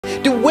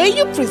The way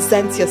you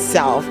present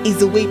yourself is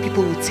the way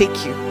people will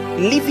take you.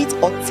 Leave it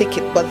or take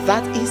it, but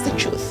that is the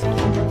truth.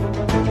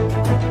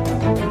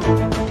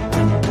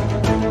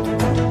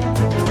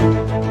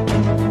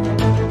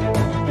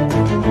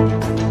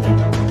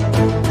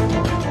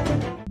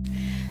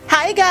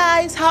 Hi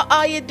guys, how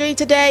are you doing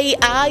today?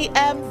 I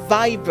am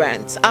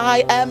vibrant,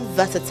 I am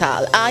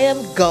versatile, I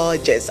am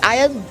gorgeous, I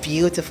am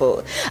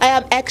beautiful, I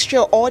am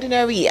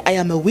extraordinary, I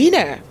am a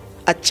winner,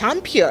 a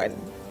champion,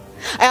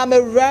 I am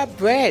a rare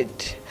breed,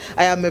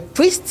 I am a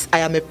priest, I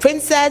am a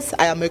princess,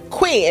 I am a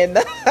queen,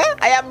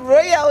 I am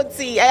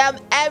royalty, I am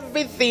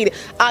everything.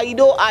 I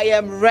know I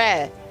am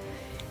rare.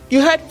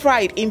 You heard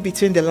pride in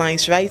between the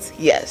lines, right?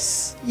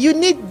 Yes. You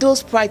need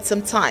those pride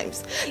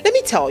sometimes. Let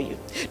me tell you,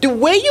 the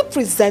way you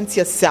present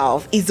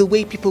yourself is the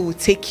way people will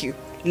take you.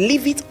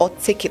 Leave it or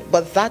take it,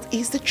 but that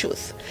is the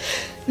truth.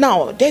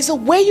 Now, there's a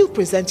way you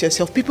present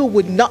yourself. People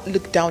would not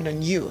look down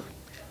on you.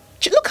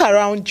 Look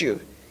around you.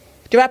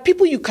 There are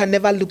people you can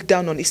never look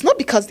down on. It's not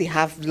because they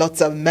have lots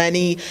of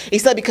money.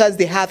 It's not because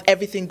they have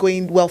everything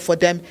going well for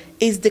them.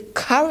 It's the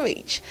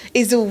courage.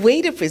 It's the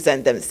way they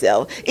present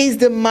themselves. It's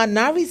the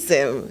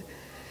mannerism.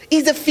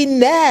 It's the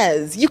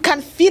finesse. You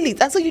can feel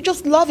it. And so you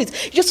just love it.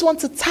 You just want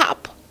to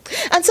tap.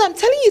 And so I'm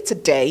telling you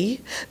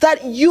today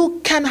that you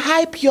can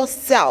hype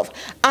yourself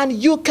and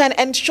you can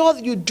ensure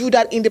that you do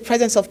that in the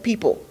presence of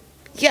people.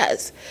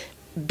 Yes.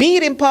 Be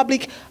it in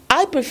public,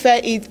 I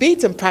prefer it, be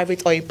it in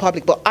private or in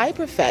public, but I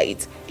prefer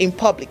it in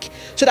public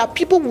so that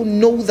people will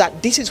know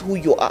that this is who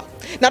you are.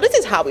 Now, this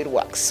is how it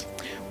works.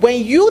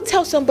 When you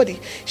tell somebody,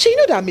 you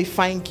know that I'm a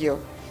fine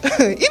girl,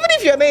 even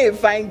if you're not a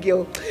fine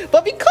girl,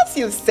 but because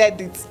you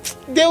said it,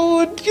 they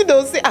would,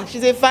 say,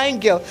 she's a fine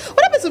girl.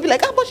 What happens will be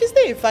like, but she's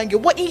not a fine girl.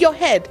 But in your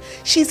head,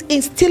 she's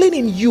instilling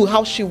in you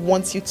how she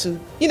wants you to,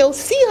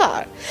 see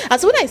her. And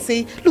so when I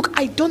say, look,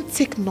 I don't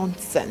take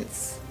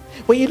nonsense.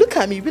 When you look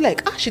at me, you'll be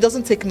like, she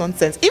doesn't take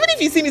nonsense. Even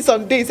if you see me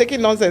some days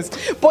taking nonsense.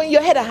 But in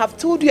your head, I have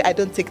told you I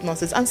don't take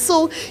nonsense. And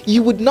so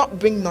you would not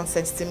bring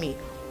nonsense to me.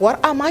 What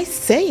am I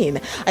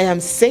saying? I am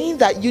saying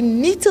that you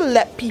need to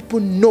let people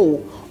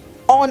know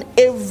on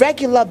a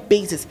regular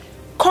basis,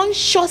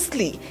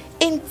 consciously,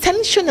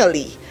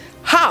 intentionally,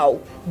 how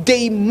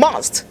they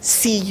must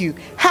see you,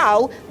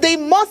 how they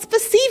must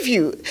perceive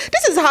you.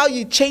 This is how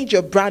you change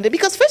your branding,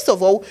 because first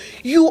of all,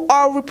 you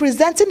are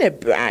representing a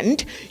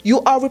brand,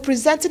 you are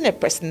representing a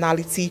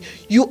personality,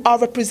 you are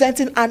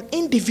representing an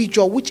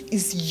individual, which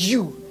is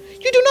you.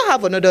 You do not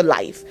have another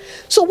life.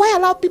 So why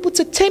allow people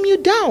to tame you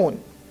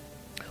down?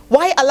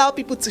 Why allow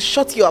people to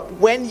shut you up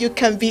when you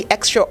can be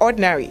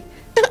extraordinary?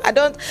 I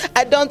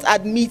don't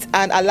admit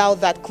and allow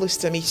that close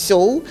to me.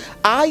 So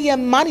I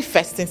am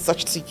manifesting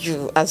such to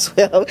you as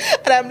well.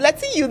 And I'm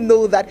letting you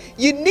know that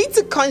you need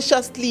to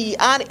consciously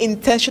and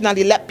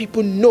intentionally let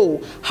people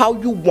know how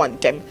you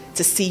want them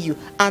to see you.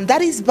 And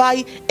that is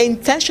by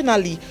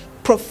intentionally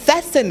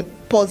professing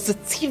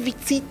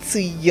positivity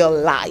to your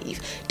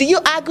life. Do you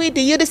agree?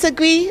 Do you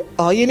disagree?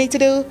 All you need to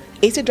do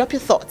is to drop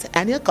your thoughts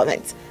and your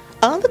comments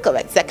on the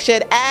comment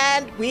section,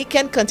 and we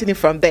can continue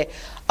from there.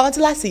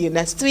 Until I see you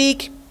next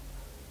week,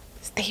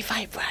 stay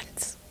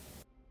vibrant.